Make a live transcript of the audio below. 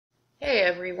Hey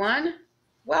everyone,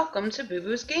 welcome to Boo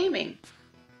Boo's Gaming.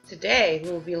 Today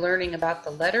we will be learning about the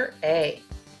letter A.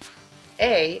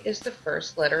 A is the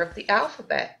first letter of the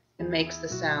alphabet and makes the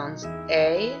sounds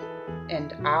A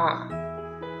and Ah.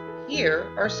 Here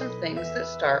are some things that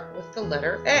start with the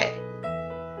letter A.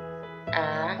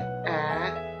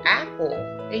 Apple,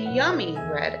 a yummy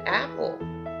red apple.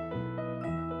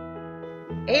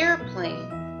 Airplane,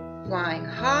 flying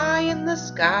high in the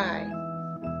sky.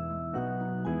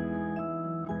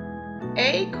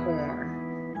 Acorn,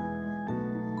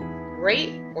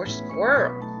 great for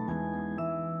squirrels.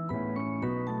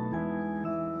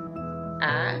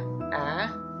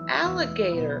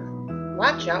 Alligator,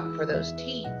 watch out for those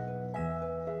teeth.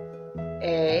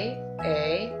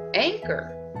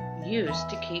 Anchor, used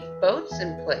to keep boats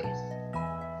in place.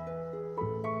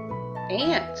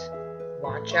 Ant,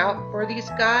 watch out for these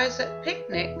guys at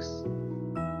picnics.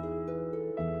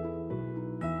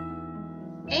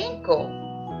 Ankle,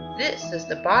 this is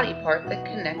the body part that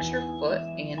connects your foot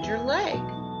and your leg.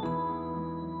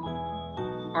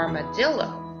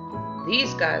 Armadillo,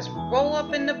 these guys roll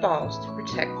up into balls to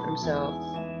protect themselves.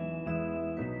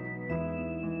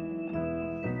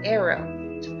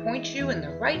 Arrow, to point you in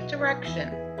the right direction.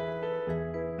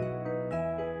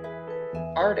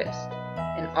 Artist,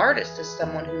 an artist is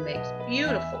someone who makes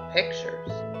beautiful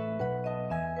pictures.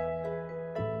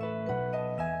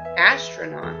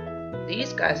 Astronaut,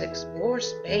 these guys explore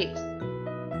space.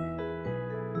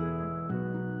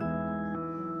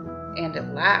 And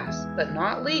at last but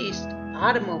not least,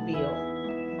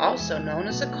 automobile, also known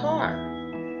as a car.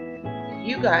 If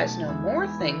you guys know more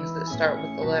things that start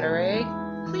with the letter A,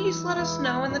 please let us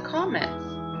know in the comments.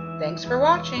 Thanks for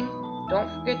watching. Don't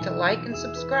forget to like and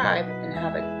subscribe, and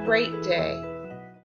have a great day.